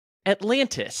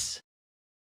Atlantis.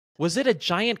 Was it a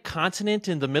giant continent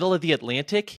in the middle of the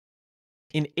Atlantic?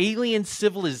 An alien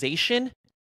civilization?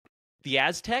 The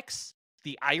Aztecs?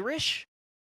 The Irish?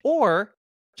 Or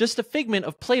just a figment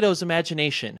of Plato's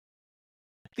imagination?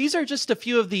 These are just a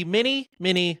few of the many,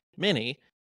 many, many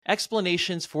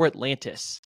explanations for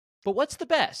Atlantis. But what's the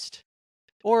best?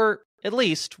 Or at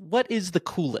least, what is the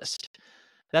coolest?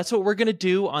 That's what we're going to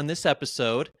do on this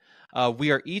episode.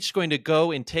 We are each going to go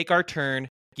and take our turn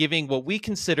giving what we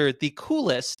consider the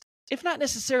coolest, if not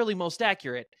necessarily most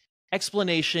accurate,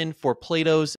 explanation for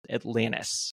Plato's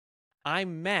Atlantis.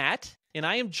 I'm Matt, and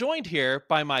I am joined here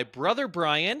by my brother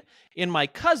Brian and my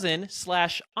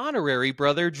cousin/honorary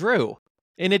brother Drew.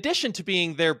 In addition to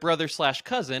being their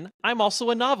brother/cousin, I'm also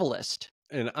a novelist.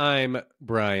 And I'm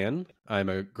Brian. I'm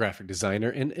a graphic designer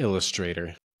and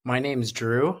illustrator. My name's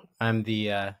Drew. I'm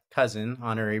the cousin,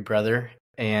 honorary brother,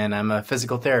 and I'm a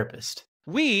physical therapist.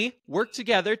 We work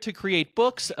together to create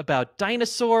books about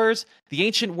dinosaurs, the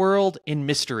ancient world, and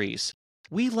mysteries.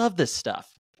 We love this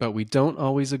stuff. But we don't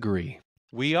always agree.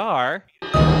 We are...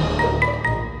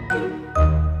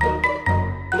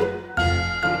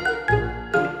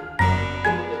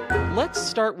 Let's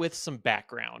start with some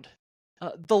background.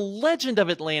 The legend of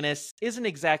Atlantis isn't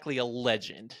exactly a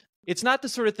legend. It's not the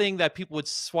sort of thing that people would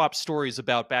swap stories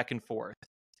about back and forth.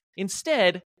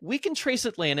 Instead, we can trace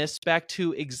Atlantis back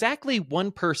to exactly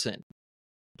one person,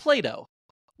 Plato.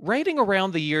 Writing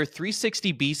around the year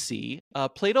 360 BC,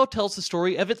 Plato tells the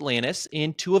story of Atlantis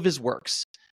in two of his works,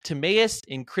 Timaeus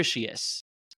and Critias.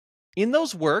 In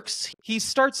those works, he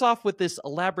starts off with this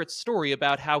elaborate story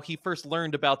about how he first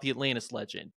learned about the Atlantis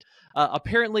legend.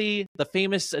 Apparently, the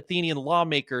famous Athenian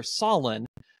lawmaker Solon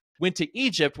went to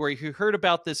Egypt where he heard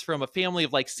about this from a family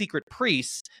of secret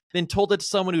priests, then told it to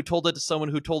someone who told it to someone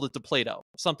who told it to Plato,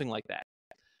 something like that.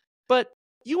 But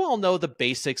you all know the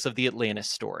basics of the Atlantis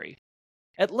story.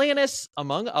 Atlantis,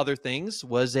 among other things,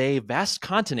 was a vast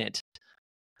continent,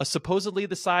 supposedly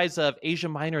the size of Asia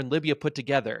Minor and Libya put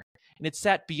together, and it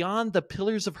sat beyond the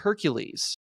Pillars of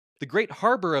Hercules. The great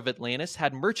harbor of Atlantis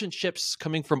had merchant ships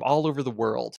coming from all over the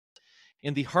world,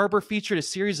 and the harbor featured a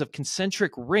series of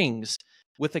concentric rings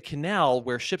with a canal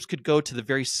where ships could go to the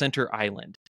very center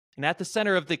island. And at the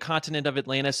center of the continent of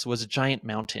Atlantis was a giant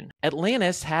mountain.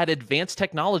 Atlantis had advanced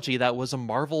technology that was a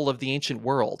marvel of the ancient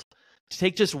world. To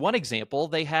take just one example,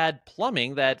 they had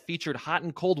plumbing that featured hot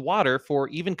and cold water for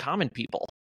even common people.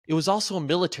 It was also a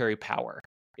military power.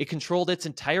 It controlled its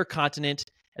entire continent,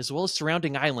 as well as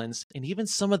surrounding islands, and even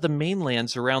some of the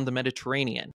mainlands around the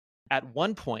Mediterranean. At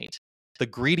one point, the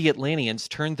greedy Atlanteans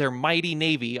turned their mighty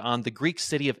navy on the Greek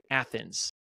city of Athens.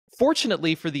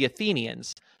 Fortunately for the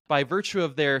Athenians, by virtue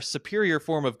of their superior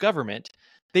form of government,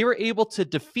 they were able to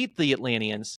defeat the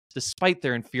Atlanteans despite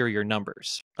their inferior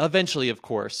numbers. Eventually, of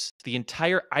course, the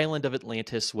entire island of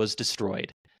Atlantis was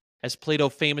destroyed. As Plato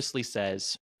famously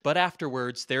says, "But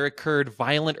afterwards there occurred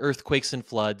violent earthquakes and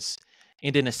floods,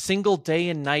 and in a single day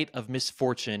and night of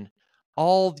misfortune,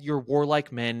 all your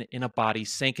warlike men in a body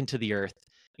sank into the earth,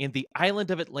 and the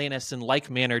island of Atlantis in like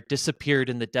manner disappeared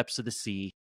in the depths of the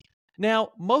sea."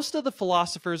 Now, most of the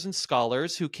philosophers and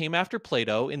scholars who came after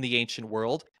Plato in the ancient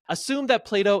world assumed that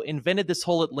Plato invented this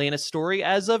whole Atlantis story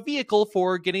as a vehicle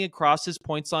for getting across his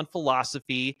points on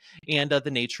philosophy and the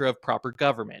nature of proper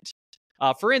government.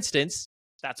 For instance,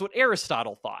 that's what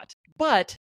Aristotle thought.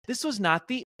 But this was not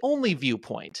the only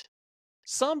viewpoint.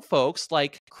 Some folks,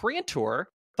 like Crantor,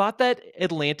 thought that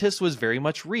Atlantis was very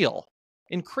much real.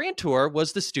 And Crantor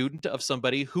was the student of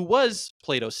somebody who was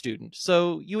Plato's student,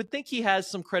 so you would think he has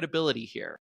some credibility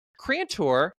here.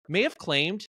 Crantor may have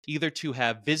claimed either to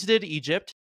have visited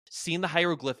Egypt, seen the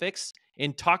hieroglyphics,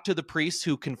 and talked to the priests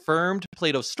who confirmed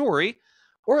Plato's story,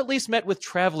 or at least met with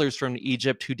travelers from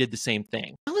Egypt who did the same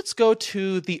thing. Now let's go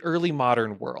to the early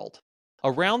modern world.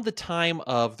 Around the time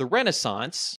of the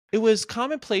Renaissance, it was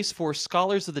commonplace for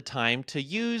scholars of the time to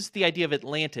use the idea of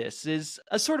Atlantis as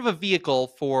a sort of a vehicle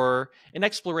for an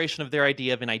exploration of their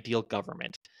idea of an ideal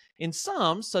government. And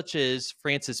some, such as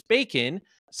Francis Bacon,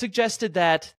 suggested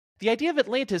that the idea of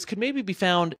Atlantis could maybe be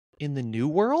found in the New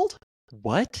World?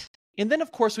 What? And then,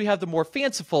 of course, we have the more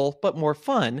fanciful, but more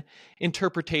fun,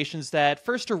 interpretations that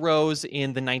first arose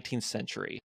in the 19th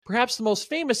century. Perhaps the most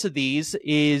famous of these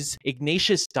is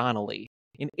Ignatius Donnelly.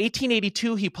 In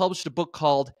 1882, he published a book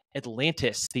called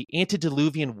Atlantis, the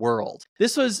Antediluvian World.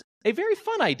 This was a very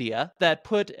fun idea that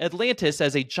put Atlantis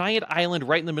as a giant island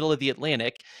right in the middle of the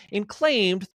Atlantic and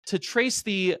claimed to trace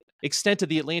the extent of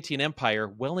the Atlantean Empire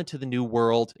well into the New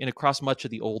World and across much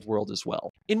of the Old World as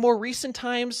well. In more recent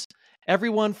times,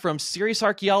 everyone from serious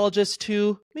archaeologists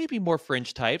to maybe more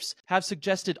fringe types have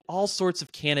suggested all sorts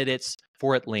of candidates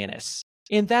for Atlantis.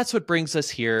 And that's what brings us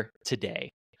here today.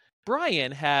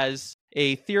 Brian has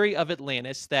a theory of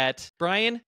Atlantis that,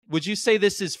 Brian, would you say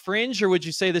this is fringe or would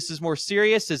you say this is more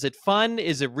serious? Is it fun?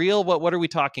 Is it real? What are we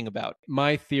talking about?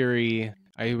 My theory,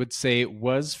 I would say,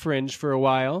 was fringe for a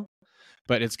while,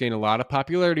 but it's gained a lot of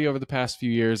popularity over the past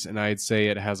few years, and I'd say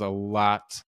it has a lot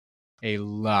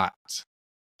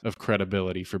of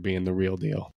credibility for being the real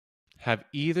deal. Have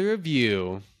either of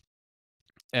you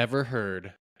ever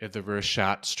heard of the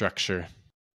Richat structure?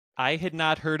 I had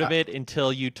not heard of it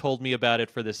until you told me about it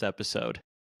for this episode.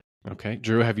 Okay.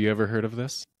 Drew, have you ever heard of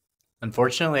this?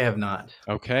 Unfortunately, I have not.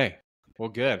 Okay. Well,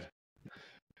 good.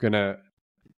 Gonna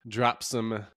drop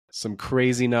some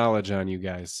crazy knowledge on you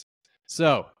guys.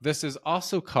 So, this is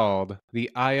also called the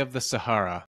Eye of the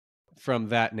Sahara. From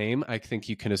that name, I think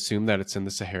you can assume that it's in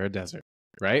the Sahara Desert,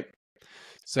 right?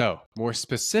 So, more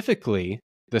specifically,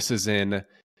 this is in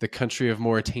the country of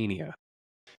Mauritania.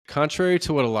 Contrary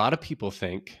to what a lot of people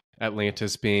think,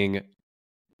 Atlantis being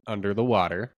under the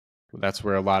water, that's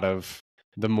where a lot of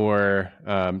the more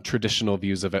traditional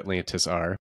views of Atlantis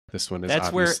are. This one is that's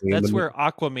obviously where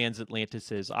Aquaman's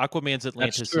Atlantis is. Aquaman's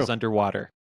Atlantis is underwater.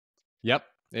 Yep,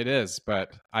 it is,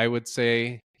 but I would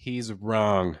say he's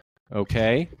wrong,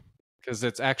 okay? Because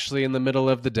it's actually in the middle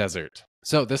of the desert.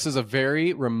 So this is a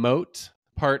very remote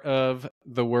part of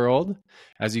the world.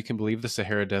 As you can believe, the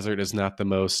Sahara Desert is not the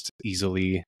most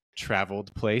easily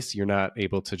traveled place. You're not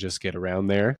able to just get around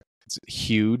there. It's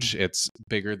huge. It's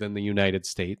bigger than the United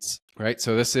States, right?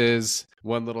 So this is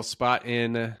one little spot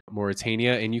in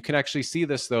Mauritania. And you can actually see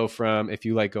this, though, from if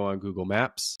you go on Google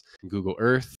Maps, Google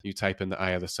Earth, you type in the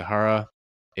Eye of the Sahara,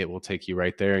 it will take you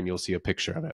right there and you'll see a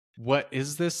picture of it. What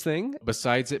is this thing?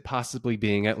 Besides it possibly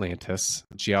being Atlantis,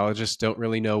 geologists don't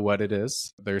really know what it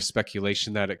is. There's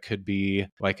speculation that it could be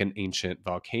like an ancient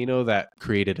volcano that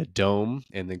created a dome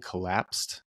and then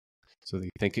collapsed. So they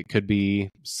think it could be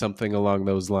something along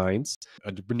those lines.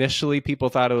 Initially, people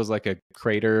thought it was like a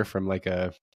crater from like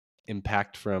a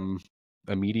impact from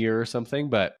a meteor or something,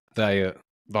 but the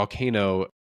volcano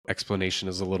explanation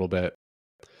is a little bit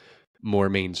more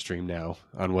mainstream now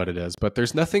on what it is. But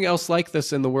there's nothing else like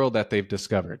this in the world that they've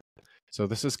discovered. So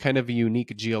this is kind of a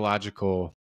unique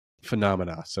geological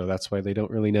phenomena. So that's why they don't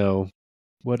really know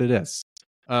what it is.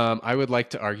 I would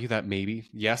like to argue that maybe,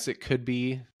 yes, it could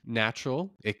be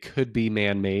natural. It could be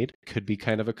man-made. It could be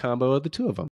kind of a combo of the two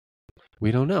of them.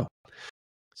 We don't know.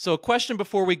 So a question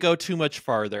before we go too much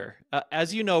farther.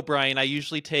 As you know, Brian, I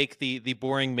usually take the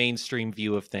boring mainstream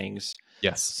view of things.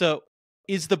 Yes. So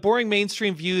is the boring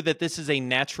mainstream view that this is a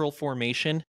natural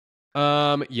formation?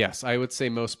 Yes, I would say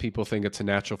most people think it's a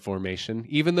natural formation.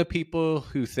 Even the people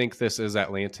who think this is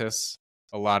Atlantis,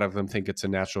 a lot of them think it's a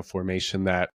natural formation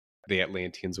that the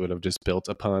Atlanteans would have just built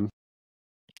upon.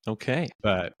 Okay.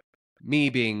 But me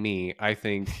being me, I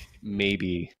think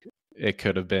maybe it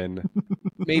could have been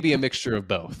maybe a mixture of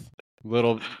both.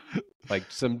 Little, like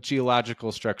some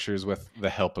geological structures with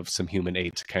the help of some human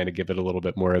aid to kind of give it a little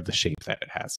bit more of the shape that it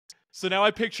has. So now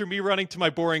I picture me running to my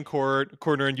boring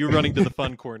corner and you running to the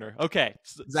fun corner. Okay.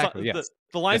 Exactly, yes.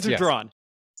 The lines are drawn.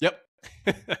 Yep.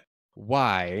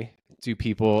 Why do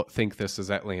people think this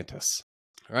is Atlantis?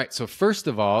 All right, so first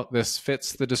of all, this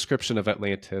fits the description of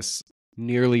Atlantis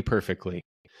nearly perfectly.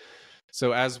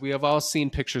 So as we have all seen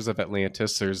pictures of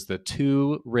Atlantis, there's the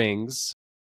two rings,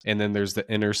 and then there's the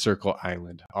inner circle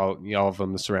island. All of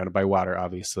them surrounded by water,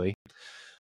 obviously.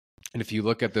 And if you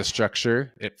look at the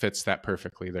structure, it fits that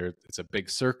perfectly. It's a big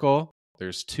circle,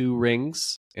 there's two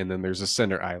rings, and then there's a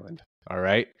center island. All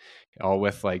right, all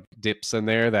with like dips in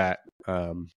there that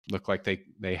look like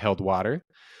they held water.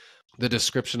 The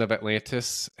description of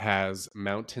Atlantis has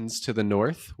mountains to the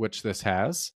north, which this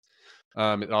has.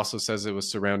 It also says it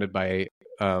was surrounded by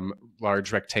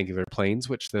large rectangular plains,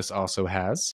 which this also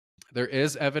has. There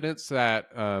is evidence that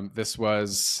this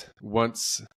was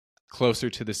once closer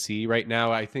to the sea. Right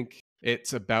now, I think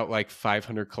it's about like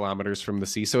 500 kilometers from the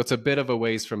sea. So it's a bit of a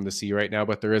ways from the sea right now,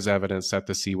 but there is evidence that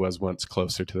the sea was once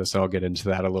closer to this. I'll get into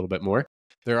that a little bit more.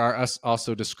 There are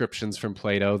also descriptions from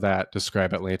Plato that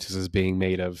describe Atlantis as being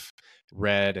made of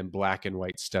red and black and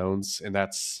white stones. And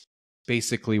that's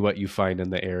basically what you find in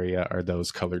the area are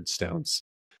those colored stones.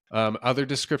 Other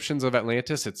descriptions of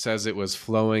Atlantis, it says it was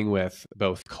flowing with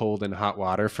both cold and hot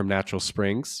water from natural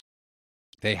springs.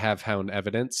 They have found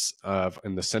evidence of,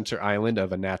 in the center island,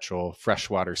 of a natural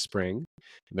freshwater spring.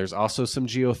 There's also some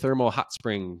geothermal hot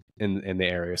spring in the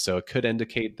area. So it could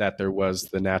indicate that there was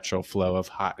the natural flow of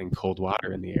hot and cold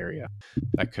water in the area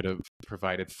that could have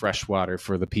provided fresh water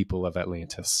for the people of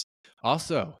Atlantis.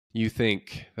 Also, you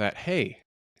think that, hey,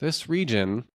 this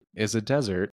region is a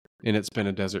desert. and it's been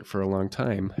a desert for a long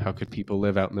time. How could people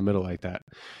live out in the middle like that?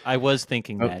 I was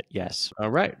thinking Oh. that, yes. All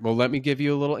right. Well, let me give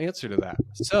you a little answer to that.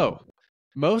 So,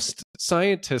 most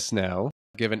scientists now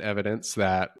given evidence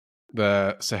that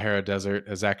the Sahara Desert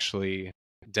is actually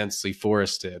densely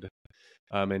forested.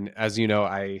 And as you know,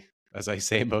 as I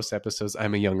say in most episodes,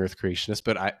 I'm a young Earth creationist,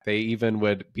 but they even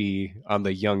would be on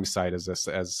the young side of this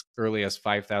as early as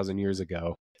 5,000 years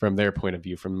ago, from their point of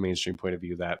view, from the mainstream point of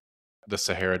view, that the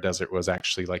Sahara Desert was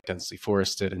actually like densely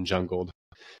forested and jungled.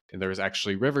 And there's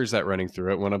actually rivers that running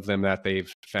through it. One of them that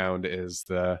they've found is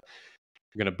I'm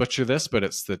going to butcher this, but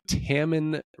it's the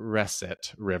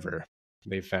Richat River.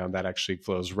 They found that actually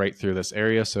flows right through this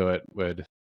area. So it would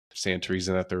stand to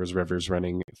reason that there was rivers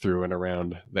running through and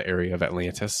around the area of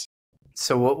Atlantis.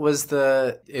 So what was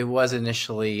it was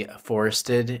initially a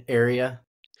forested area?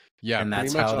 Yeah, and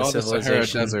that's pretty much how the all the Sahara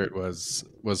civilization... Desert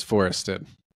was forested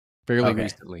fairly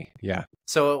recently. Yeah.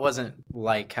 So it wasn't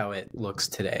like how it looks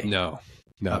today. No.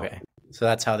 Okay. So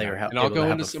that's how they were And I'll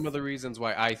go into some of the reasons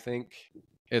why I think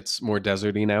it's more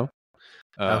deserty now.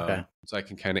 Okay. So I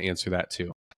can kind of answer that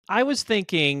too. I was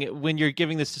thinking, when you're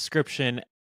giving this description,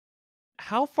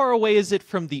 how far away is it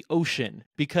from the ocean?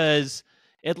 Because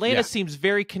Atlantis seems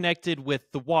very connected with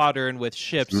the water and with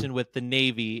ships and with the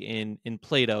Navy in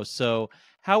Plato. So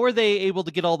how are they able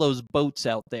to get all those boats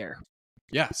out there?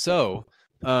 Yeah, so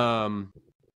that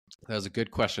was a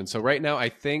good question. So right now, I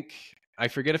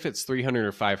forget if it's 300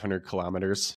 or 500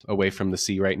 kilometers away from the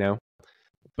sea right now.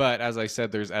 But as I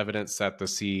said, there's evidence that the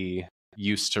sea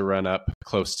used to run up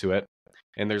close to it.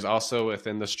 And there's also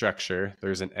within the structure,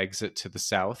 there's an exit to the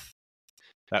south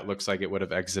that looks like it would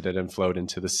have exited and flowed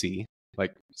into the sea,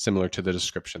 like similar to the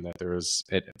description that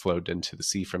it flowed into the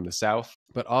sea from the south.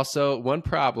 But also one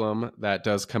problem that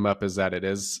does come up is that it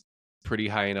is pretty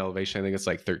high in elevation. I think it's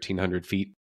like 1,300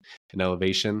 feet in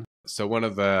elevation. So one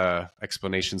of the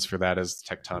explanations for that is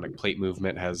tectonic plate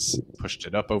movement has pushed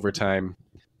it up over time.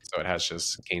 So it has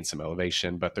just gained some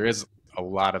elevation, but there is a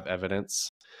lot of evidence.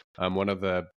 One of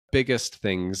the biggest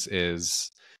things is,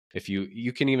 if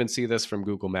you can even see this from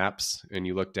Google Maps, and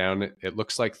you look down, it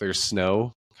looks like there's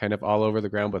snow kind of all over the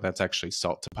ground, but that's actually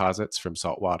salt deposits from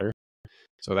salt water.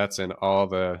 So that's in all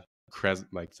the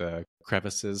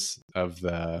crevices of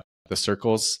the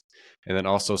circles, and then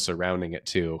also surrounding it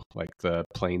too, like the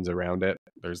plains around it.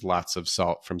 There's lots of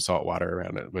salt from salt water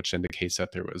around it, which indicates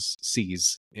that there was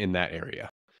seas in that area.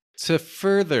 To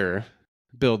further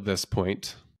build this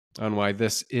point on why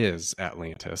this is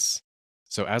Atlantis,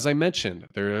 so as I mentioned,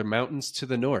 there are mountains to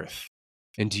the north.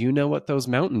 And do you know what those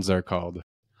mountains are called?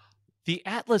 The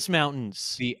Atlas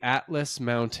Mountains. The Atlas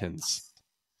Mountains.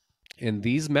 And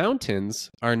these mountains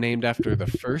are named after the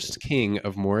first king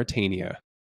of Mauritania.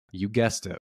 You guessed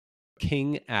it,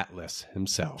 King Atlas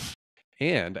himself.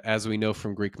 And as we know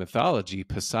from Greek mythology,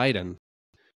 Poseidon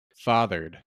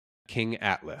fathered King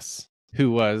Atlas,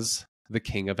 who was the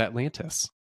king of Atlantis.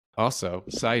 Also,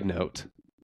 side note,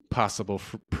 possible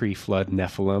pre-flood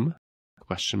Nephilim, ?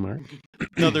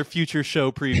 Another future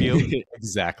show preview.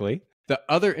 Exactly. The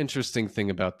other interesting thing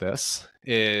about this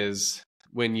is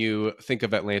when you think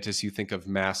of Atlantis, you think of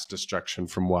mass destruction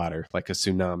from water, like a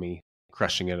tsunami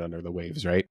crushing it under the waves,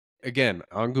 right? Again,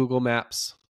 on Google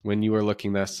Maps, when you are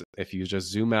looking this, if you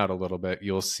just zoom out a little bit,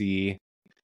 you'll see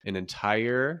an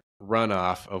entire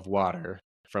runoff of water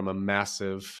from a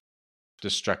massive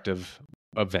destructive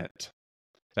event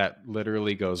that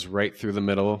literally goes right through the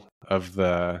middle of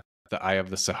the eye of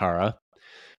the Sahara,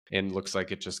 and looks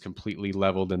like it just completely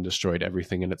leveled and destroyed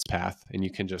everything in its path. And you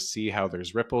can just see how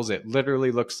there's ripples. It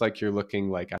literally looks like you're looking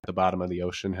like at the bottom of the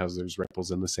ocean, how there's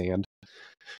ripples in the sand.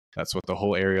 That's what the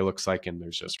whole area looks like, and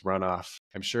there's just runoff.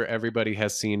 I'm sure everybody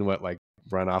has seen what like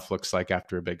runoff looks like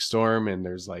after a big storm, and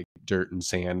there's like dirt and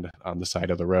sand on the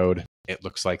side of the road. It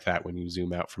looks like that when you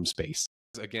zoom out from space.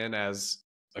 Again, as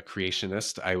a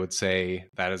creationist, I would say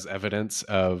that is evidence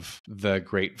of the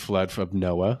great flood of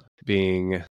Noah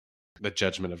being the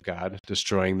judgment of God,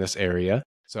 destroying this area.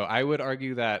 So I would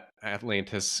argue that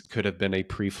Atlantis could have been a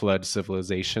pre-flood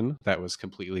civilization that was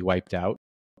completely wiped out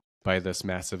by this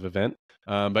massive event.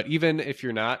 But even if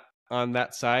you're not on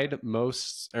that side,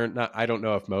 I don't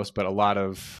know if most, but a lot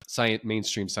of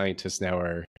mainstream scientists now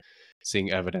are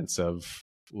seeing evidence of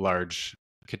large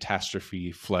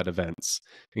catastrophe flood events,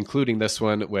 including this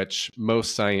one, which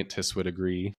most scientists would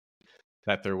agree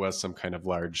that there was some kind of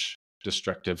large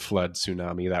destructive flood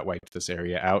tsunami that wiped this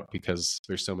area out, because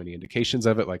there's so many indications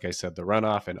of it. Like I said, the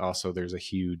runoff, and also there's a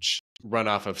huge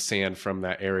runoff of sand from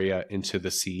that area into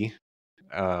the sea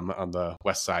on the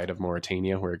west side of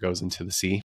Mauritania, where it goes into the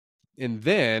sea. And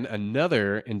then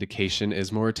another indication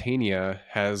is Mauritania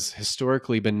has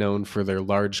historically been known for their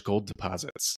large gold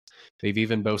deposits. They've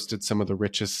even boasted some of the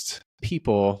richest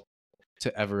people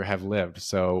to ever have lived.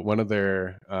 So one of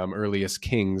their earliest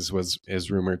kings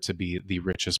is rumored to be the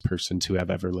richest person to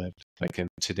have ever lived. Like in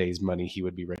today's money, he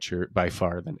would be richer by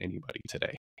far than anybody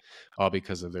today, all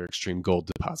because of their extreme gold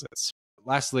deposits.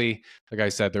 Lastly, like I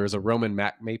said, there was a Roman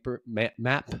map maker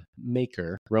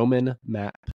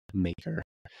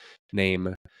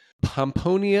named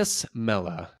Pomponius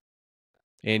Mela,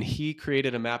 and he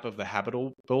created a map of the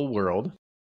habitable world.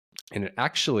 And it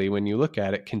actually, when you look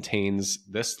at it, contains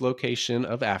this location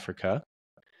of Africa,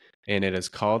 and it is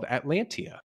called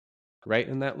Atlantia, right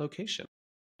in that location.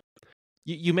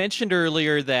 You mentioned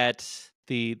earlier that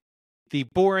the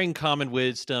boring common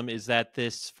wisdom is that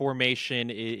this formation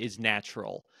is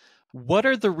natural. What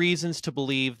are the reasons to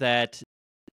believe that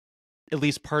at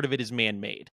least part of it is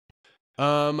man-made?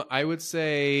 I would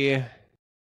say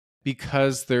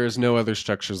because there's no other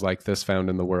structures like this found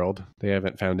in the world. They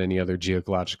haven't found any other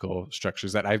geological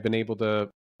structures that I've been able to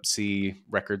see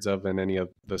records of in any of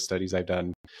the studies I've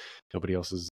done. Nobody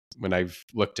else is. When I've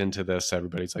looked into this,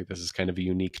 everybody's like, this is kind of a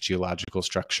unique geological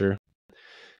structure,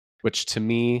 which to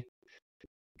me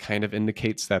kind of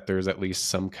indicates that there's at least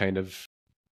some kind of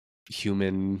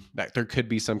that there could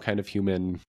be some kind of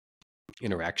human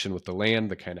interaction with the land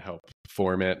that kind of help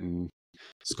form it and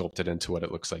sculpt it into what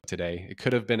it looks like today. It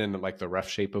could have been in like the rough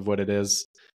shape of what it is,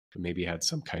 but maybe had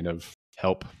some kind of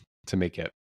help to make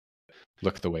it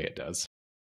look the way it does.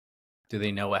 Do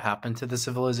they know what happened to the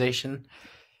civilization?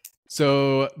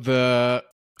 So the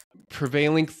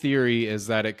prevailing theory is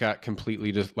that it got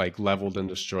completely just like leveled and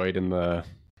destroyed in the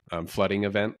flooding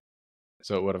event.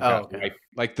 So it would have gotten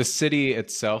like the city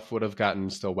itself would have gotten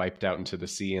still wiped out into the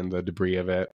sea, and the debris of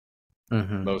it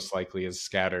most likely is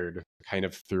scattered kind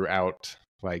of throughout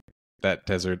like that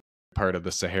desert part of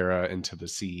the Sahara into the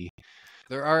sea.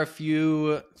 There are a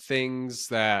few things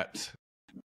that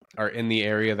are in the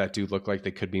area that do look like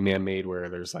they could be man-made, where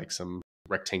there's like some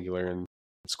rectangular and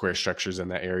square structures in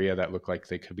that area that look like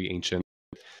they could be ancient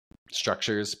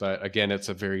structures. But again, it's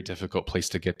a very difficult place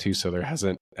to get to, so there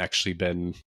hasn't actually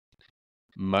been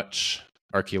much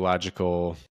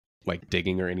archaeological like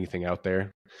digging or anything out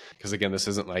there, because again, this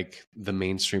isn't like the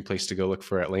mainstream place to go look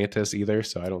for Atlantis either,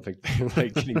 so I don't think they're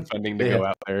like getting funding to go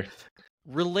out there.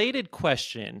 Related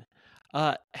question,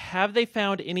 have they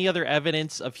found any other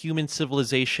evidence of human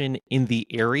civilization in the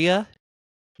area?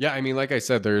 Yeah, I mean, like I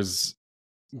said, there's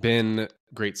been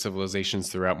great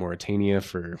civilizations throughout Mauritania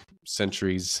for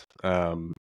centuries.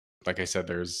 Like I said,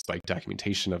 there's like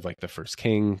documentation of like the first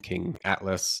King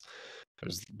Atlas.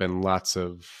 There's been lots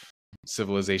of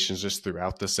civilizations just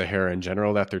throughout the Sahara in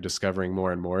general that they're discovering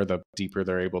more and more. The deeper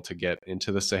they're able to get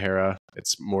into the Sahara,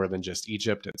 it's more than just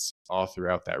Egypt. It's all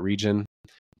throughout that region.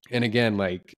 And again,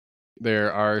 like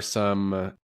there are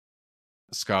some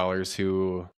scholars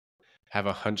who have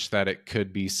a hunch that it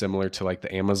could be similar to like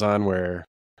the Amazon, where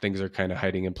things are kind of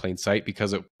hiding in plain sight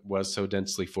because it was so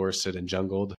densely forested and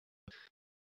jungled.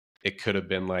 It could have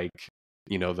been like,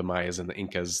 you know, the Mayas and the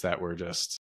Incas that were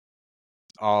just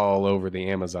all over the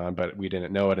Amazon, but we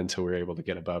didn't know it until we were able to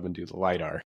get above and do the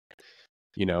LiDAR,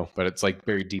 you know, but it's like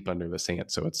buried deep under the sand.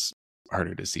 So it's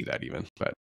harder to see that even,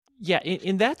 but yeah.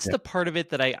 And that's the part of it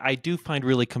that I do find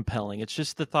really compelling. It's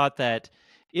just the thought that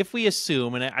if we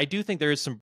assume, and I do think there is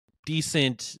some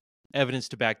decent evidence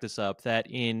to back this up, that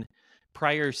in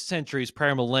prior centuries,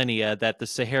 prior millennia, that the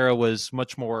Sahara was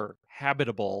much more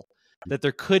habitable, that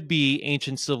there could be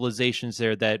ancient civilizations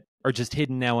there that are just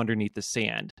hidden now underneath the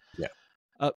sand. Yeah.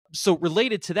 So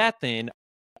related to that, then,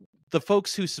 the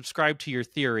folks who subscribe to your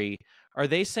theory, are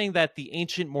they saying that the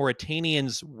ancient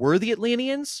Mauritanians were the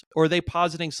Atlanteans, or are they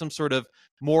positing some sort of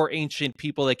more ancient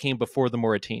people that came before the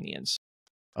Mauritanians?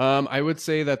 I would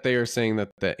say that they are saying that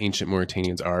the ancient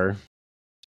Mauritanians are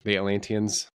the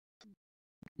Atlanteans.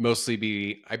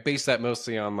 I base that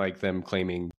mostly on like them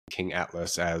claiming King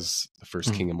Atlas as the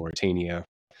first king of Mauritania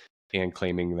and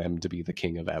claiming them to be the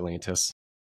king of Atlantis.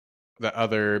 The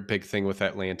other big thing with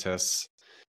Atlantis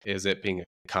is it being a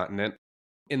continent.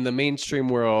 In the mainstream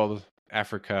world,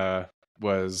 Africa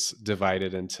was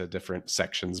divided into different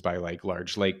sections by like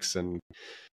large lakes and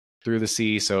through the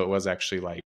sea. So it was actually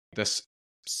like this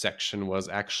section was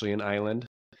actually an island.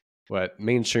 What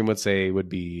mainstream would say would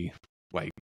be like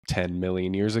 10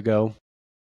 million years ago.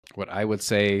 What I would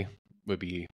say would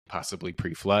be possibly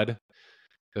pre-flood.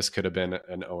 This could have been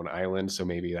an own island, so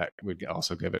maybe that would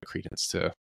also give it credence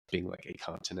to being like a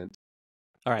continent.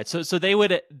 All right, so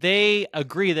they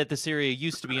agree that this area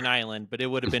used to be an island, but it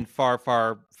would have been far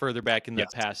further back in the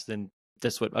past than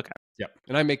This would, okay. Yep.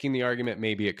 And I'm making the argument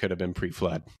maybe it could have been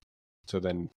pre-flood. So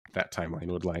then that timeline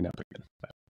would line up again.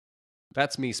 But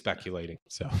that's me speculating.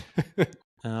 So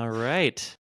All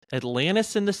right.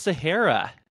 Atlantis in the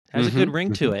Sahara has a good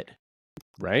ring to it.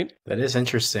 Right? That is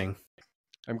interesting.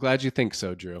 I'm glad you think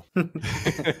so, Drew.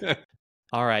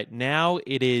 All right. Now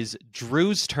it is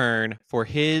Drew's turn for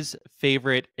his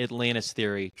favorite Atlantis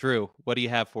theory. Drew, what do you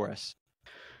have for us?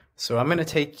 So I'm going to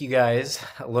take you guys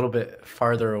a little bit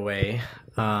farther away,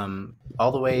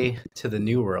 all the way to the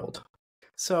New World.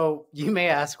 So you may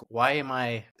ask, why am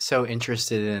I so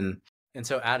interested in and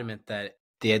so adamant that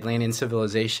the Atlantean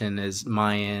civilization is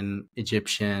Mayan,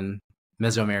 Egyptian,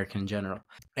 Mesoamerican in general?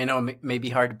 I know it may be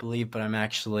hard to believe, but I'm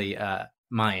actually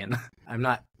Mayan. I'm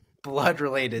not blood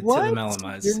related to the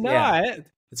Melemas. You're not? Yeah,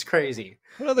 it's crazy.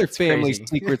 What other family crazy.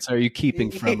 secrets are you keeping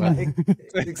from us?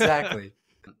 Exactly.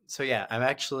 So yeah, I'm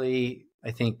actually,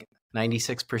 I think,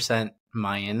 96%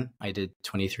 Mayan. I did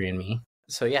 23andMe.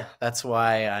 So yeah, that's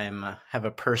why I'm have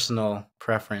a personal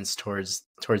preference towards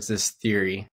this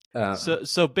theory.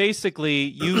 So basically,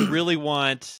 you really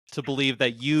want to believe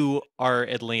that you are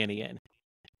Atlantean.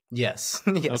 Yes,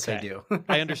 yes, Okay. I do.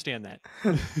 I understand that.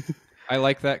 I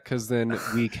like that because then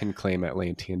we can claim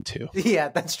Atlantean too. Yeah,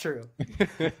 that's true.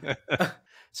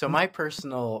 So my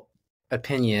personal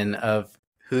opinion of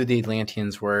who the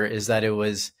Atlanteans were is that it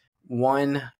was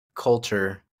one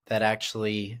culture that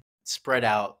actually spread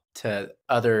out to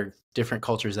other different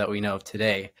cultures that we know of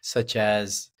today, such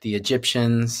as the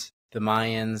Egyptians, the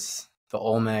Mayans, the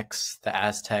Olmecs, the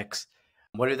Aztecs.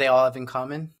 What do they all have in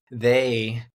common?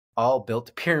 They all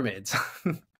built pyramids,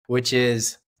 which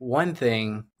is one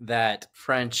thing that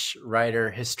French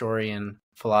writer, historian,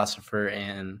 philosopher,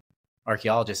 and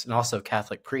archaeologist, and also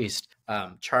Catholic priest,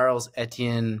 Charles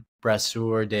Etienne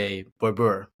Brasseur de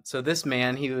Bourbourg. So this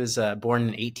man, he was born in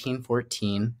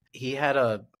 1814. He had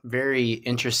a very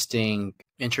interesting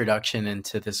introduction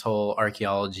into this whole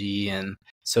archaeology and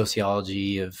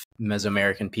sociology of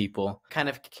Mesoamerican people. Kind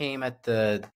of came at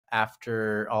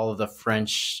after all of the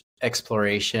French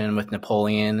exploration with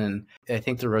Napoleon, and I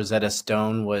think the Rosetta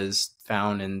Stone was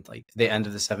found in like the end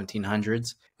of the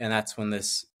 1700s, and that's when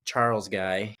this Charles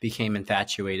guy became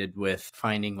infatuated with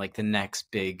finding like the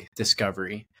next big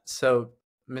discovery. So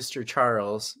Mr.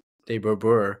 Charles de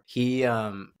Bourbourg, he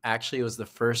actually was the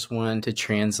first one to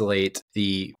translate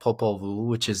the Popol Vuh,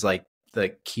 which is like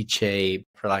the Quiche,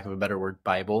 for lack of a better word,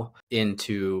 Bible,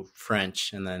 into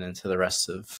French and then into the rest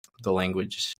of the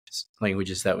languages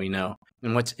that we know.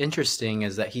 And what's interesting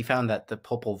is that he found that the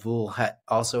Popol Vuh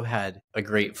also had a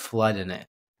great flood in it,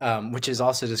 which is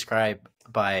also described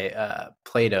by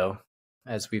Plato,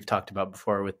 as we've talked about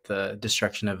before with the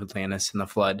destruction of Atlantis and the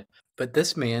flood. But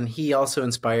this man, he also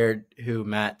inspired who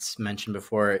Matt's mentioned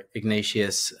before,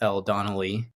 Ignatius L.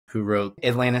 Donnelly, who wrote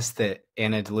Atlantis, the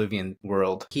Antediluvian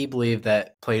World. He believed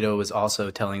that Plato was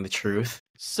also telling the truth.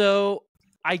 So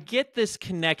I get this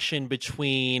connection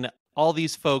between all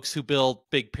these folks who built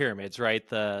big pyramids, right?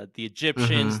 The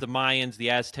Egyptians, the Mayans, the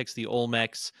Aztecs, the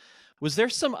Olmecs. Was there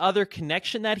some other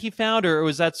connection that he found, or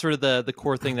was that sort of the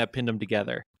core thing that pinned them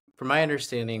together? From my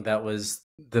understanding, that was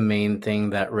the main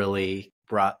thing that really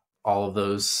brought all of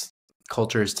those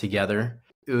cultures together.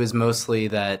 It was mostly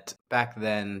that back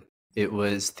then, it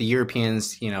was the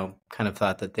Europeans, kind of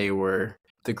thought that they were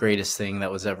the greatest thing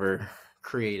that was ever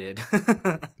created.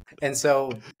 And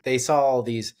so they saw all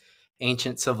these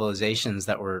ancient civilizations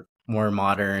that were more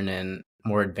modern and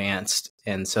more advanced.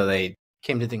 And so they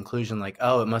came to the conclusion like,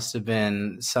 oh, it must have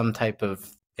been some type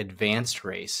of advanced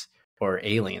race or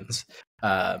aliens,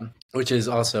 which is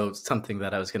also something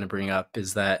that I was going to bring up,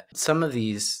 is that some of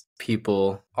these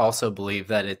people also believe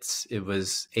that it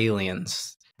was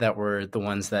aliens that were the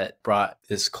ones that brought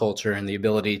this culture and the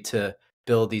ability to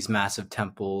build these massive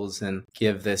temples and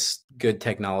give this good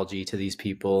technology to these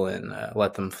people and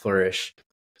let them flourish.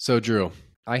 So, Drew,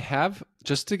 I have,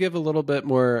 just to give a little bit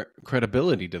more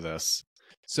credibility to this,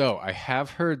 so I have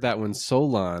heard that when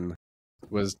Solon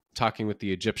was talking with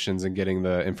the Egyptians and getting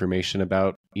the information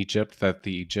about Egypt, that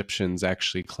the Egyptians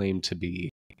actually claimed to be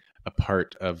a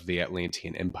part of the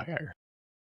Atlantean Empire.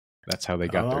 That's how they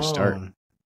got their start.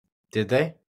 Did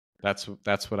they? That's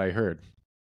what I heard.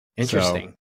 Interesting.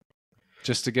 So,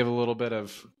 just to give a little bit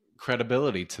of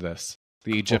credibility to this,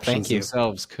 the Egyptians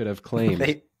themselves could have claimed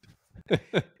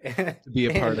to be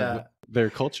a part of their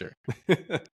culture.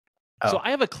 So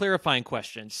I have a clarifying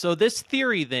question. So this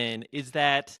theory then is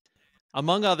that,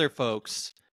 among other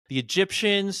folks, the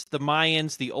Egyptians, the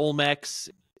Mayans, the Olmecs,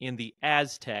 and the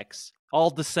Aztecs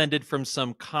all descended from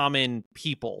some common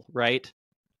people, right?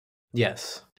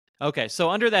 Yes. Okay, so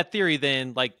under that theory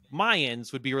then, like,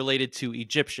 Mayans would be related to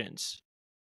Egyptians.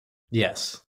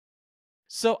 Yes.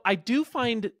 So I do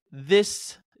find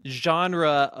this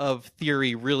genre of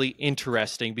theory really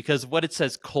interesting because of what it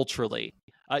says culturally.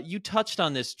 You touched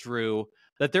on this, Drew,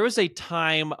 that there was a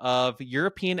time of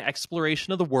European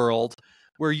exploration of the world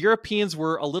where Europeans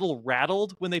were a little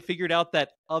rattled when they figured out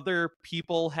that other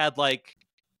people had like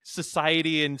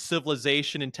society and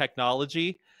civilization and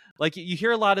technology. Like you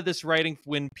hear a lot of this writing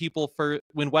when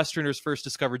when Westerners first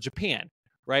discovered Japan,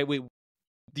 right?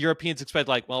 The Europeans expect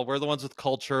like, well, we're the ones with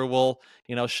culture. We'll,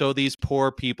 show these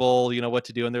poor people, what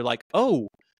to do. And they're like, oh,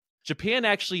 Japan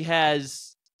actually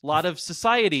has a lot of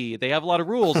society. They have a lot of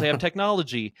rules. They have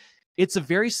technology. It's a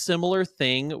very similar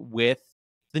thing with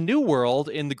the New World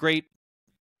in the great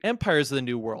empires of the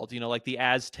New World, like the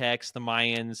Aztecs, the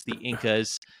Mayans, the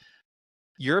Incas.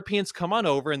 Europeans come on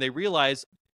over and they realize,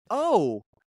 oh,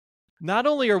 not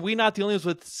only are we not the only ones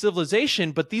with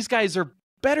civilization, but these guys are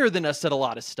better than us at a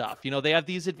lot of stuff. They have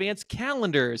these advanced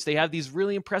calendars. They have these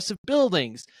really impressive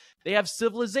buildings. They have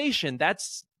civilization.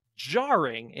 That's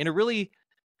jarring. And it really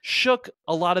shook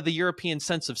a lot of the European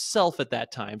sense of self at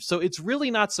that time. So it's really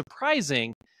not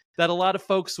surprising that a lot of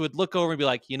folks would look over and be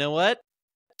like, you know what?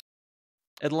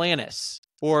 Atlantis.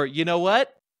 Or, you know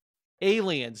what?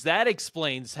 Aliens. That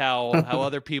explains how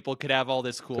other people could have all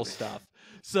this cool stuff.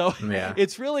 So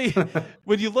It's really,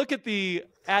 when you look at the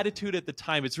attitude at the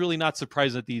time, it's really not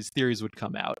surprising that these theories would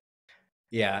come out.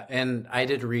 Yeah, and I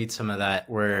did read some of that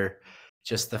where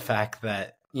just the fact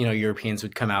that, Europeans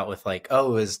would come out with like,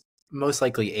 oh, it was most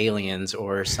likely aliens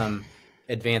or some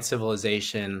advanced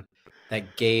civilization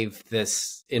that gave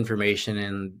this information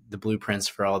and the blueprints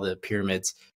for all the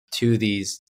pyramids to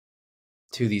these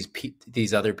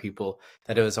other people,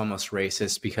 that it was almost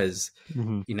racist because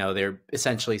they're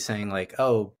essentially saying like,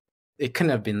 oh, it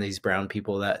couldn't have been these brown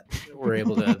people that were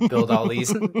able to build all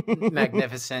these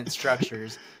magnificent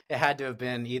structures. It had to have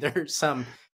been either some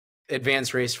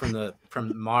advanced race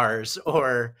from Mars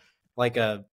or like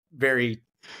an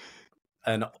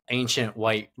ancient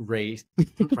white race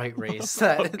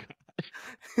that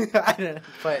I don't know,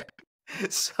 but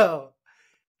so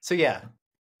yeah.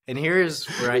 And here's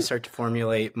where I start to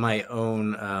formulate my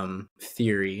own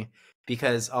theory,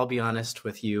 because I'll be honest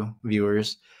with you,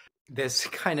 viewers, this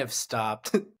kind of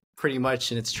stopped pretty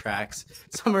much in its tracks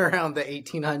somewhere around the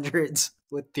 1800s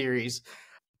with theories.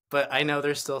 But I know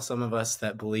there's still some of us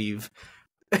that believe,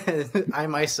 I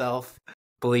myself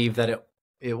believe that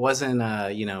it wasn't,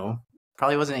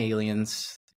 probably wasn't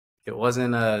aliens. It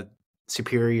wasn't a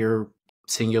superior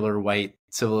singular white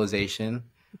civilization.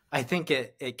 I think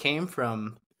it came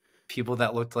from people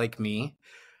that looked like me.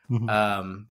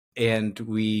 And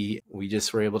we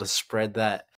just were able to spread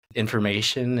that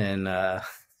information and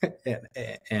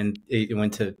it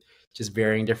went to just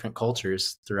varying different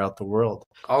cultures throughout the world.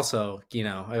 Also,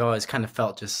 I always kind of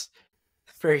felt just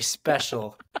very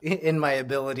special in my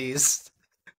abilities.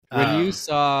 When you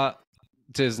saw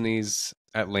Disney's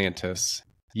Atlantis,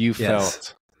 you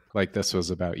felt like this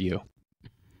was about you.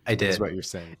 I did. That's what you're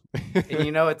saying.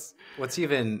 And what's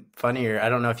even funnier, I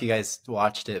don't know if you guys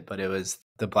watched it, but it was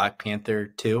the Black Panther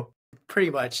 2. Pretty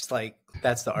much like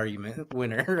that's the argument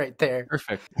winner right there.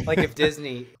 Perfect. Like if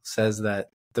Disney says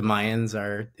that the Mayans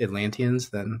are Atlanteans,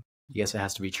 then I guess it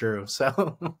has to be true.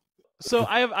 So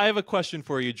I have a question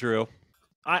for you, Drew.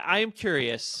 I am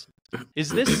curious. Is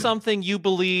this something you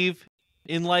believe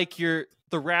in, like the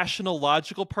rational,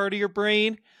 logical part of your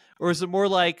brain? Or is it more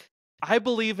like, I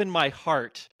believe in my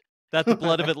heart that the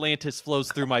blood of Atlantis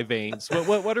flows through my veins?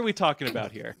 What are we talking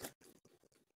about here?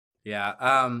 Yeah,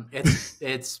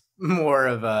 it's more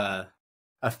of a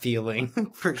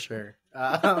feeling for sure.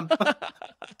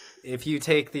 If you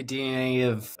take the DNA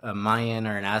of a Mayan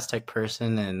or an Aztec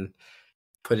person and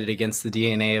put it against the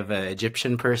DNA of an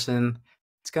Egyptian person,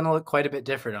 it's going to look quite a bit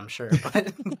different, I'm sure.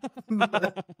 But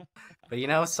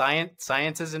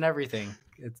science isn't everything.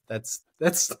 That's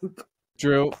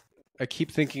Drew, I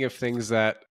keep thinking of things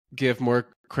that give more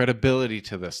credibility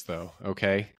to this, though.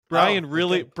 Okay, Brian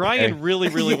really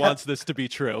wants this to be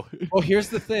true. Well, here's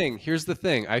the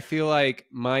thing. I feel like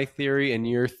my theory and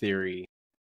your theory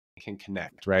can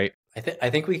connect, right? I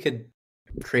think we could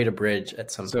create a bridge at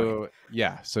some point.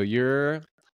 So you're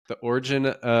the origin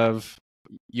of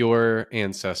your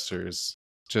ancestors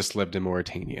just lived in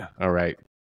Mauritania. All right,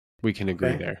 we can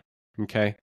agree there.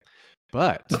 Okay,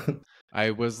 but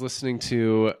I was listening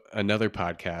to another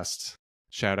podcast.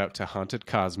 Shout out to Haunted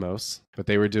Cosmos, but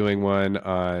they were doing one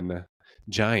on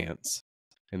giants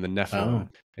and the Nephilim,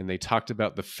 and they talked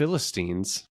about the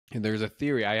Philistines. And there's a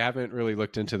theory, I haven't really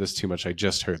looked into this too much, I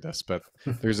just heard this, but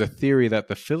there's a theory that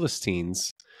the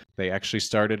Philistines, they actually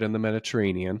started in the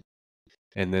Mediterranean,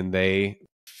 and then they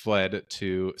fled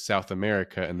to South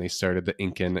America and they started the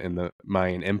Incan and the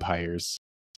Mayan empires.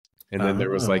 And then there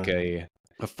was like a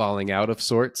falling out of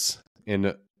sorts,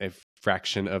 and a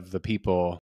fraction of the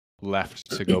people left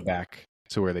to go back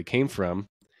to where they came from.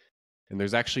 And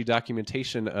there's actually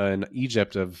documentation in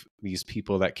Egypt of these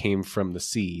people that came from the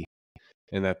sea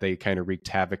and that they kind of wreaked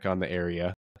havoc on the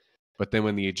area. But then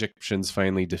when the Egyptians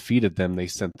finally defeated them, they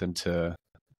sent them to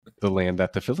the land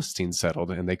that the Philistines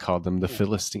settled, and they called them the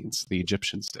Philistines. The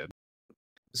Egyptians did.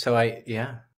 So I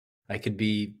could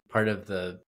be part of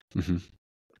the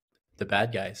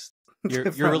bad guys.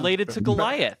 You're related to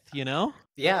Goliath, you know?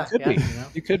 Yeah, You could be. You know?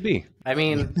 You could be. I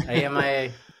mean,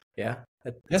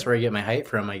 that's where I get my height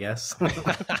from, I guess.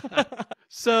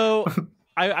 So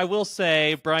I will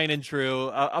say, Brian and Drew,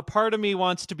 a part of me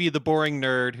wants to be the boring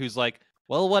nerd who's like,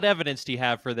 well, what evidence do you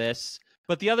have for this?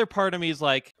 But the other part of me is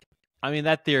like, I mean,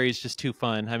 that theory is just too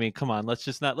fun. I mean, come on, let's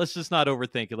just not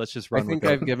overthink it. Let's just run. I think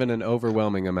I've given an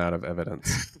overwhelming amount of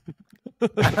evidence.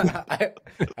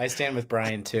 I stand with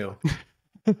Brian too.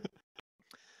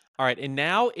 All right, and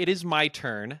now it is my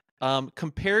turn.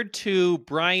 Compared to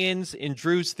Brian's and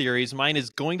Drew's theories, mine is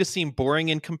going to seem boring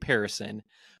in comparison,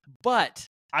 but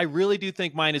I really do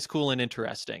think mine is cool and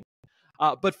interesting.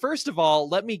 But first of all,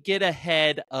 let me get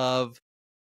ahead of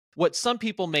what some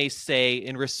people may say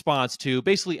in response to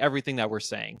basically everything that we're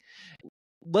saying.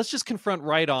 Let's just confront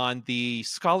right on the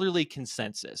scholarly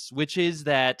consensus, which is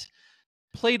that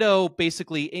Plato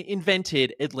basically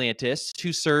invented Atlantis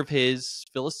to serve his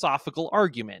philosophical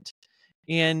argument.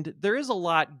 And there is a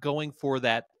lot going for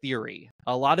that theory.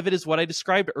 A lot of it is what I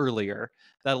described earlier,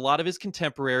 that a lot of his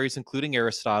contemporaries, including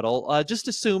Aristotle, just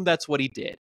assumed that's what he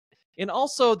did. And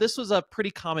also, this was a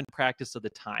pretty common practice of the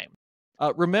time.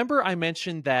 Remember, I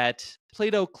mentioned that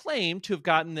Plato claimed to have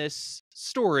gotten this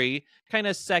story kind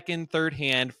of second, third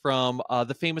hand from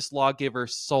the famous lawgiver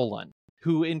Solon,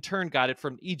 who in turn got it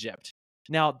from Egypt.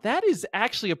 Now, that is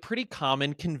actually a pretty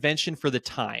common convention for the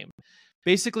time.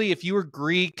 Basically, if you were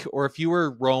Greek or if you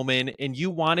were Roman and you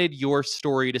wanted your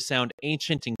story to sound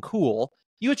ancient and cool,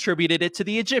 you attributed it to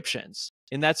the Egyptians.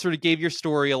 And that sort of gave your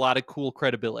story a lot of cool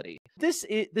credibility. This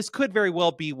could very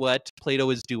well be what Plato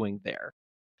is doing there.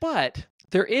 But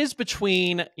there is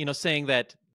between, saying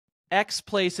that X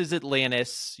place is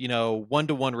Atlantis,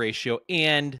 1-to-1 ratio,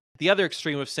 and the other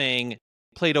extreme of saying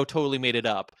Plato totally made it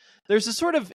up. There's a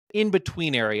sort of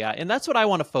in-between area, and that's what I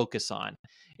want to focus on.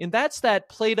 And that's that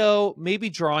Plato may be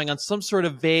drawing on some sort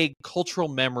of vague cultural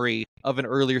memory of an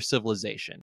earlier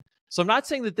civilization. So I'm not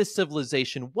saying that this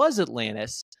civilization was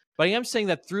Atlantis, but I am saying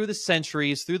that through the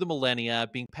centuries, through the millennia,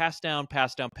 being passed down,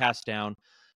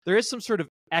 there is some sort of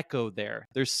echo there.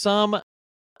 There's some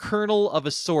kernel of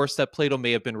a source that Plato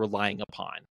may have been relying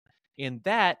upon. And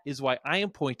that is why I am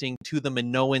pointing to the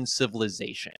Minoan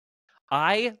civilization.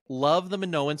 I love the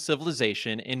Minoan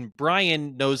civilization, and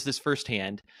Brian knows this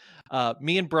firsthand.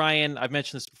 Me and Brian, I've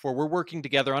mentioned this before, we're working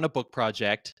together on a book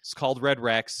project. It's called Red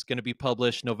Rex, going to be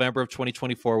published November of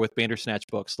 2024 with Bandersnatch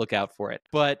Books. Look out for it.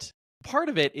 But part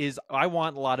of it is I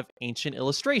want a lot of ancient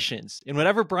illustrations. And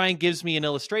whenever Brian gives me an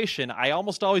illustration, I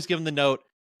almost always give him the note,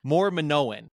 more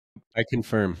Minoan. I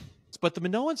confirm. But the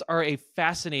Minoans are a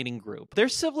fascinating group. Their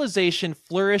civilization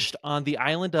flourished on the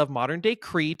island of modern-day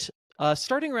Crete,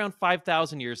 starting around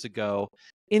 5,000 years ago.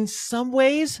 In some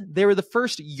ways, they were the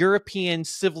first European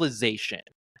civilization.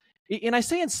 And I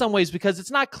say in some ways because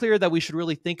it's not clear that we should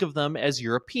really think of them as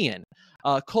European.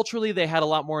 Culturally, they had a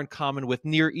lot more in common with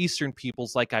Near Eastern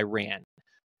peoples like Iran.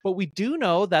 But we do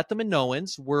know that the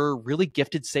Minoans were really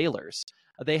gifted sailors.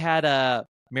 They had a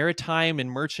maritime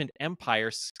and merchant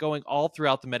empires going all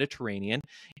throughout the Mediterranean,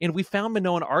 and we found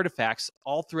Minoan artifacts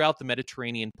all throughout the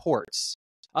Mediterranean ports.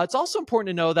 It's also important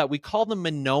to know that we call them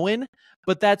Minoan,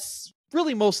 but that's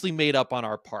really mostly made up on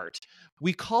our part.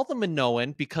 We call them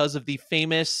Minoan because of the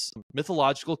famous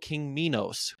mythological king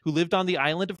Minos, who lived on the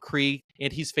island of Crete,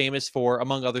 and he's famous for,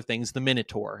 among other things, the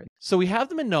Minotaur. So we have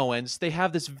the Minoans. They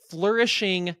have this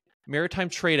flourishing maritime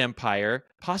trade empire,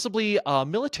 possibly a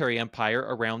military empire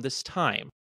around this time.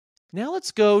 Now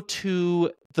let's go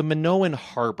to the Minoan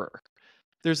harbor.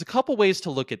 There's a couple ways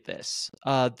to look at this.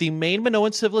 The main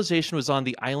Minoan civilization was on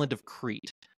the island of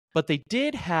Crete, but they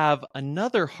did have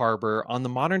another harbor on the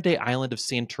modern-day island of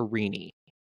Santorini.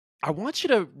 I want you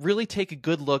to really take a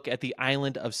good look at the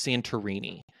island of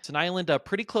Santorini. It's an island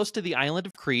pretty close to the island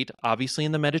of Crete, obviously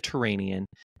in the Mediterranean.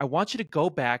 I want you to go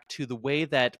back to the way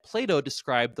that Plato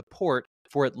described the port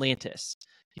for Atlantis.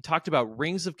 He talked about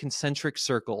rings of concentric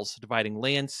circles dividing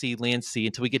land, sea,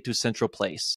 until we get to a central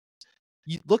place.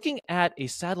 Looking at a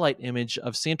satellite image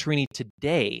of Santorini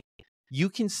today, you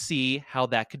can see how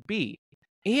that could be.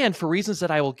 And for reasons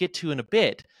that I will get to in a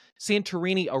bit,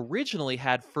 Santorini originally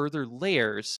had further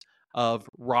layers of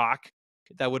rock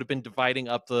that would have been dividing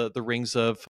up the rings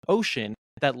of ocean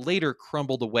that later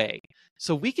crumbled away.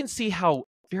 So we can see how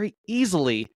very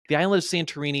easily the island of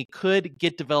Santorini could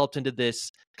get developed into this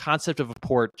concept of a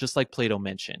port, just like Plato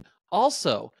mentioned.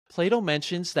 Also, Plato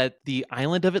mentions that the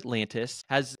island of Atlantis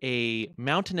has a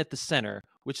mountain at the center,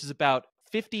 which is about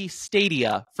 50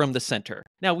 stadia from the center.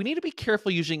 Now, we need to be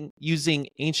careful using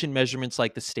ancient measurements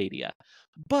like the stadia.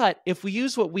 But if we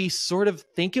use what we sort of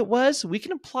think it was, we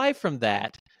can imply from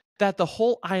that the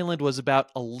whole island was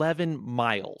about 11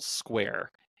 miles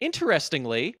square.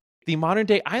 Interestingly, the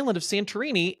modern-day island of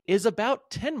Santorini is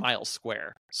about 10 miles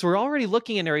square. So we're already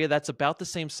looking at an area that's about the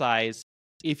same size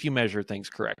if you measure things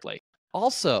correctly.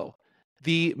 Also,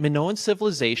 the Minoan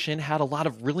civilization had a lot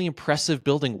of really impressive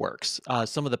building works.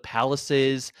 Some of the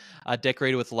palaces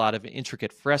decorated with a lot of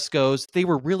intricate frescoes. They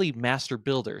were really master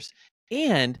builders.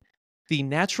 And the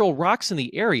natural rocks in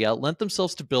the area lent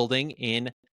themselves to building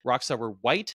in rocks that were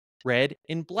white, red,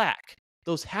 and black.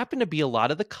 Those happen to be a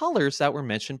lot of the colors that were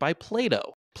mentioned by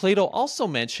Plato. Plato also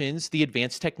mentions the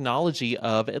advanced technology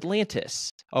of Atlantis.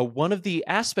 One of the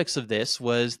aspects of this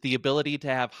was the ability to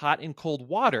have hot and cold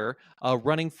water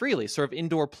running freely, sort of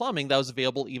indoor plumbing that was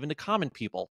available even to common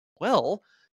people. Well,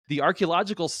 the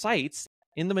archaeological sites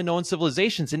in the Minoan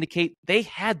civilizations indicate they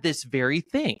had this very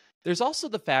thing. There's also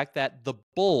the fact that the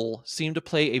bull seemed to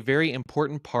play a very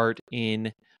important part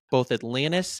in both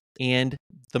Atlantis and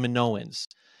the Minoans.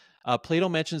 Plato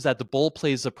mentions that the bull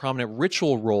plays a prominent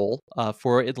ritual role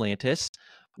for Atlantis,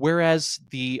 whereas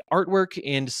the artwork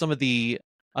and some of the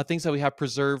things that we have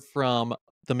preserved from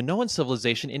the Minoan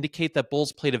civilization indicate that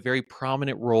bulls played a very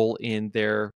prominent role in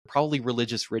their probably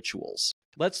religious rituals.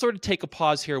 Let's sort of take a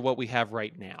pause here what we have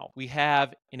right now. We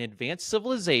have an advanced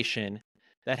civilization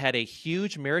that had a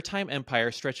huge maritime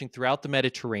empire stretching throughout the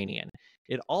Mediterranean.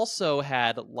 It also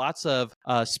had lots of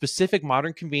specific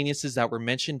modern conveniences that were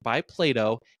mentioned by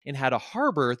Plato and had a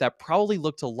harbor that probably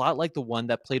looked a lot like the one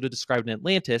that Plato described in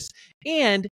Atlantis.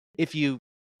 And if you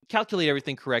calculate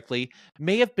everything correctly,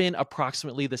 may have been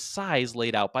approximately the size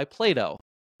laid out by Plato.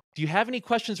 Do you have any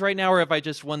questions right now, or have I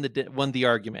just won the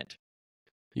argument?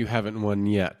 You haven't won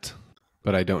yet,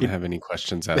 but I don't have any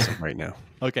questions as of right now.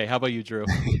 Okay, how about you, Drew?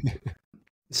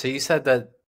 So you said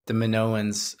that the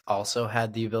Minoans also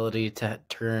had the ability to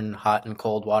turn hot and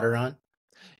cold water on?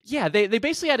 Yeah, they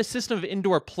basically had a system of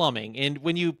indoor plumbing, and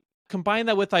when you combine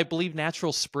that with, I believe,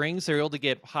 natural springs, they're able to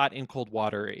get hot and cold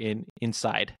water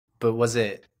inside. But was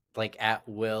it like at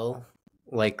will?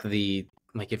 Like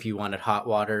if you wanted hot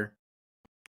water,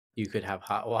 you could have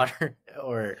hot water,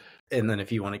 and then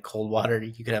if you wanted cold water,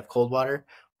 you could have cold water,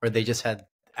 or they just had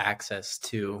access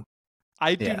to.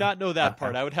 I do not know that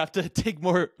part. I would have to take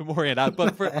more in.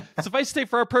 But suffice to say,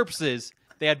 for our purposes,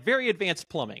 they had very advanced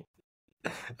plumbing.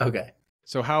 Okay.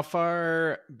 So how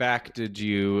far back did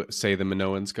you say the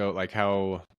Minoans go? Like,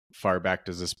 how far back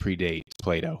does this predate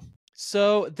Plato?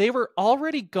 So they were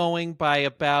already going by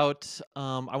about,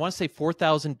 I want to say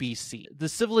 4000 BC. The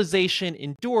civilization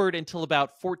endured until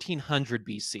about 1400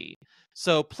 BC.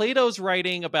 So Plato's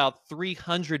writing about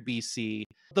 300 BC.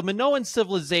 The Minoan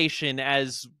civilization,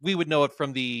 as we would know it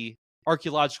from the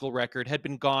archaeological record, had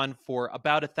been gone for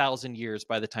about 1,000 years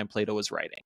by the time Plato was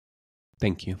writing.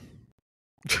 Thank you.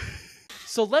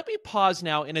 So let me pause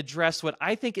now and address what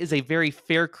I think is a very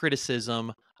fair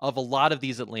criticism of a lot of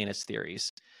these Atlantis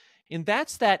theories. And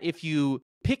that's that if you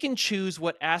pick and choose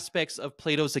what aspects of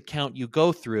Plato's account you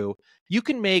go through, you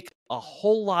can make a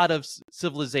whole lot of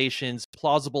civilizations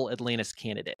plausible Atlantis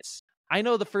candidates. I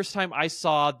know the first time I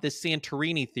saw this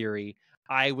Santorini theory,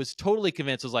 I was totally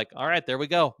convinced. I was like, all right, there we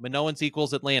go. Minoans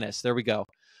equals Atlantis. There we go.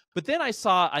 But then I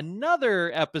saw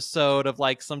another episode of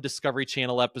like some Discovery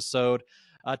Channel episode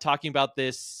talking about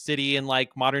this city in like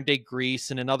modern day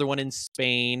Greece and another one in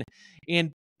Spain.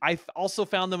 And I also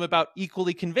found them about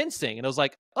equally convincing. And I was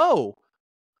like, oh,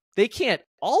 they can't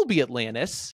all be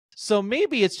Atlantis. So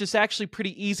maybe it's just actually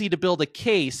pretty easy to build a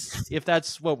case if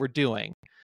that's what we're doing.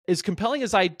 As compelling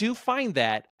as I do find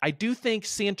that, I do think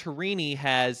Santorini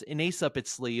has an ace up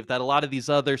its sleeve that a lot of these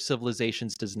other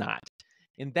civilizations does not.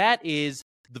 And that is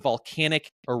the volcanic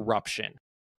eruption.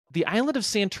 The island of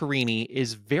Santorini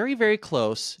is very, very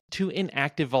close to an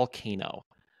active volcano.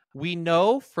 We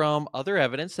know from other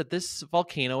evidence that this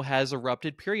volcano has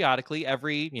erupted periodically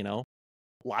every,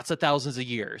 lots of thousands of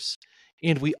years.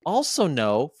 And we also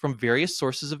know from various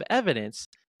sources of evidence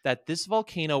that this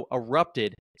volcano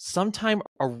erupted sometime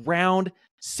around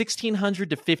 1600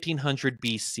 to 1500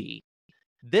 BC.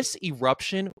 This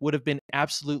eruption would have been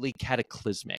absolutely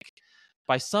cataclysmic.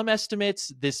 By some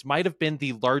estimates, this might have been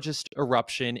the largest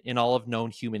eruption in all of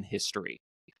known human history.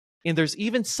 And there's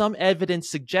even some evidence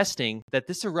suggesting that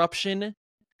this eruption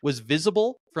was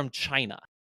visible from China.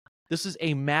 This is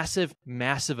a massive,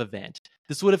 massive event.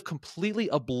 This would have completely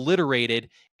obliterated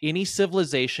any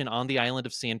civilization on the island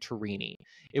of Santorini.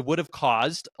 It would have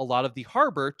caused a lot of the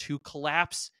harbor to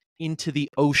collapse into the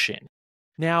ocean.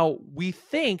 Now, we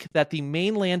think that the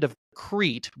mainland of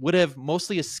Crete would have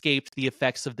mostly escaped the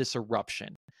effects of this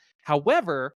eruption.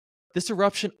 However, this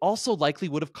eruption also likely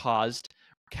would have caused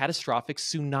catastrophic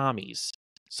tsunamis.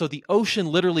 So the ocean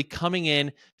literally coming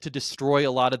in to destroy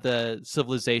a lot of the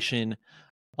civilization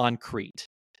on Crete.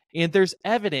 And there's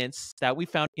evidence that we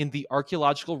found in the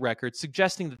archaeological record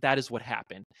suggesting that that is what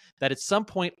happened. That at some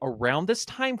point around this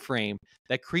time frame,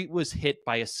 that Crete was hit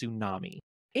by a tsunami.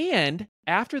 And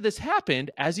after this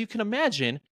happened, as you can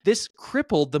imagine, this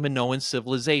crippled the Minoan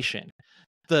civilization.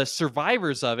 The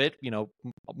survivors of it,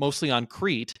 mostly on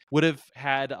Crete, would have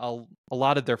had a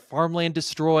lot of their farmland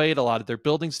destroyed, a lot of their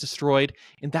buildings destroyed,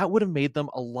 and that would have made them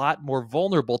a lot more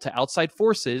vulnerable to outside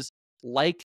forces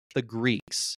like the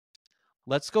Greeks.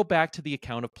 Let's go back to the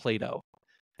account of Plato,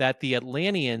 that the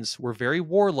Atlanteans were very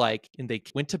warlike and they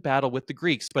went to battle with the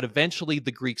Greeks, but eventually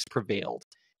the Greeks prevailed.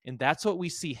 And that's what we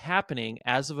see happening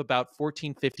as of about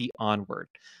 1450 onward.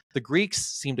 The Greeks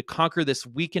seem to conquer this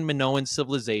weakened Minoan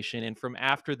civilization, and from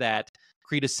after that,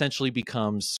 Crete essentially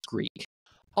becomes Greek.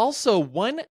 Also,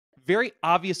 one very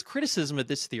obvious criticism of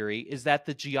this theory is that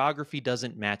the geography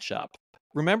doesn't match up.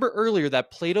 Remember earlier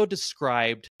that Plato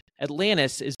described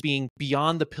Atlantis as being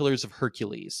beyond the Pillars of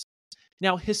Hercules.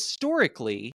 Now,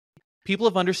 historically, people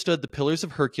have understood the Pillars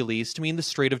of Hercules to mean the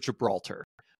Strait of Gibraltar,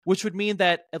 which would mean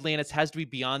that Atlantis has to be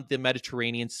beyond the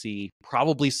Mediterranean Sea,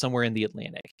 probably somewhere in the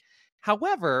Atlantic.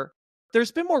 However,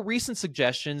 there's been more recent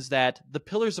suggestions that the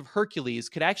Pillars of Hercules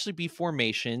could actually be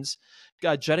formations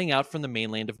jutting out from the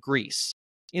mainland of Greece.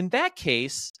 In that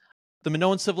case, the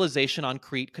Minoan civilization on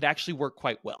Crete could actually work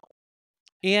quite well.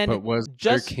 But was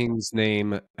their king's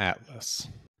name Atlas?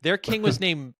 Their king was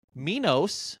named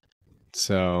Minos.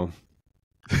 So,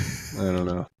 I don't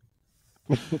know.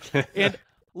 And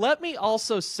let me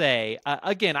also say,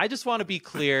 again, I just want to be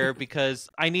clear because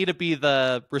I need to be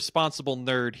the responsible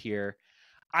nerd here.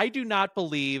 I do not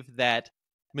believe that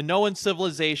Minoan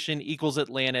civilization equals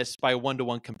Atlantis by a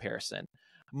one-to-one comparison.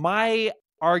 My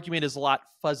argument is a lot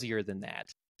fuzzier than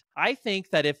that. I think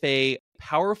that if a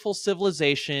powerful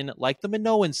civilization like the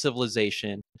Minoan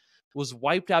civilization was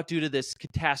wiped out due to this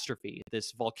catastrophe,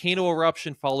 this volcano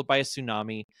eruption followed by a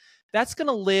tsunami, that's going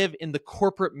to live in the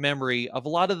corporate memory of a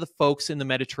lot of the folks in the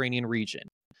Mediterranean region.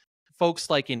 Folks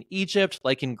like in Egypt,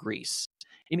 like in Greece.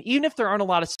 And even if there aren't a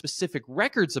lot of specific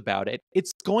records about it,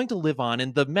 it's going to live on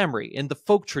in the memory, in the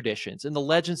folk traditions, in the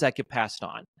legends that get passed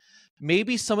on.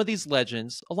 Maybe some of these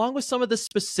legends, along with some of the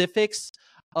specifics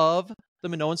of the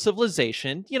Minoan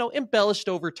civilization, embellished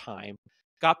over time,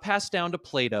 got passed down to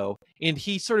Plato, and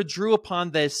he sort of drew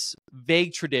upon this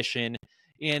vague tradition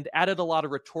and added a lot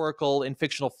of rhetorical and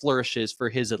fictional flourishes for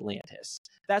his Atlantis.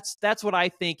 That's what I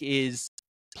think is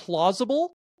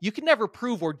plausible. You can never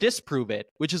prove or disprove it,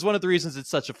 which is one of the reasons it's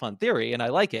such a fun theory, and I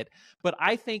like it. But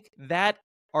I think that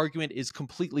argument is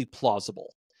completely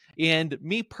plausible. And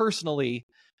me personally,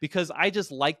 because I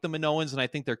just like the Minoans and I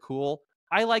think they're cool,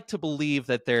 I like to believe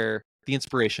that they're the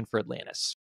inspiration for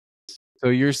Atlantis. So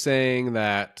you're saying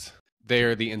that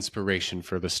they're the inspiration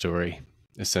for the story,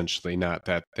 essentially, not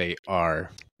that they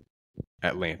are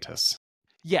Atlantis.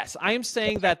 Yes, I am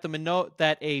saying that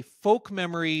that a folk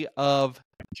memory of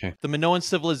the Minoan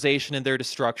civilization and their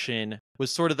destruction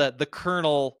was sort of the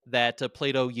kernel that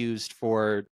Plato used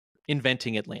for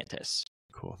inventing Atlantis.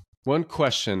 Cool. One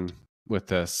question with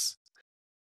this.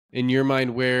 In your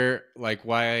mind,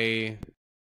 why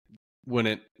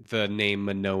wouldn't the name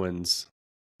Minoans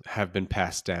have been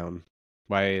passed down?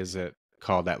 Why is it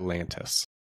called Atlantis?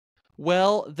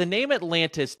 Well, the name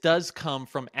Atlantis does come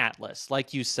from Atlas,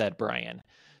 like you said, Brian.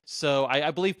 So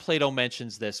I believe Plato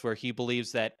mentions this, where he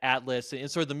believes that Atlas, in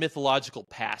sort of the mythological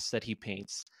past that he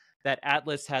paints, that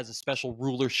Atlas has a special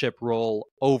rulership role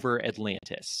over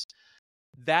Atlantis.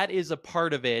 That is a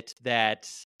part of it that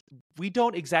we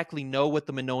don't exactly know what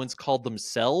the Minoans called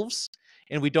themselves,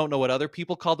 and we don't know what other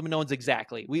people called the Minoans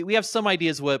exactly. We have some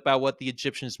ideas about what the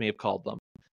Egyptians may have called them.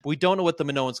 We don't know what the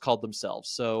Minoans called themselves,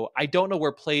 so I don't know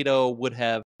where Plato would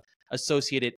have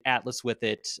associated Atlas with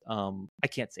it. I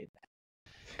can't say that.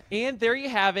 And there you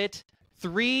have it.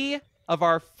 3 of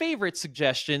our favorite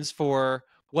suggestions for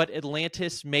what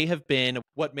Atlantis may have been,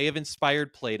 what may have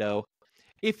inspired Plato.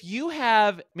 If you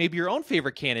have maybe your own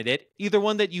favorite candidate, either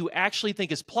one that you actually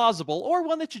think is plausible or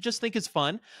one that you just think is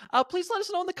fun, please let us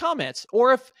know in the comments.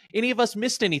 Or if any of us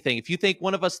missed anything, if you think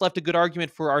one of us left a good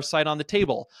argument for our side on the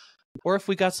table, or if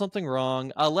we got something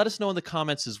wrong, let us know in the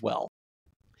comments as well.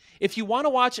 If you want to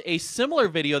watch a similar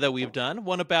video that we've done,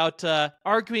 one about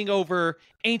arguing over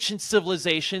ancient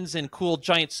civilizations and cool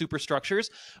giant superstructures,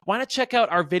 why not check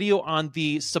out our video on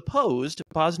the supposed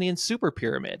Bosnian super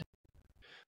pyramid?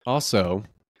 Also,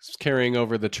 carrying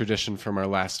over the tradition from our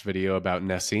last video about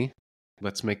Nessie,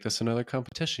 let's make this another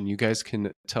competition. You guys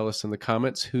can tell us in the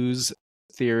comments whose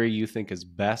theory you think is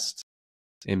best,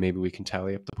 and maybe we can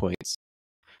tally up the points.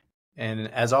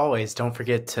 And as always, don't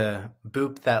forget to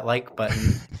boop that like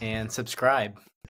button and subscribe.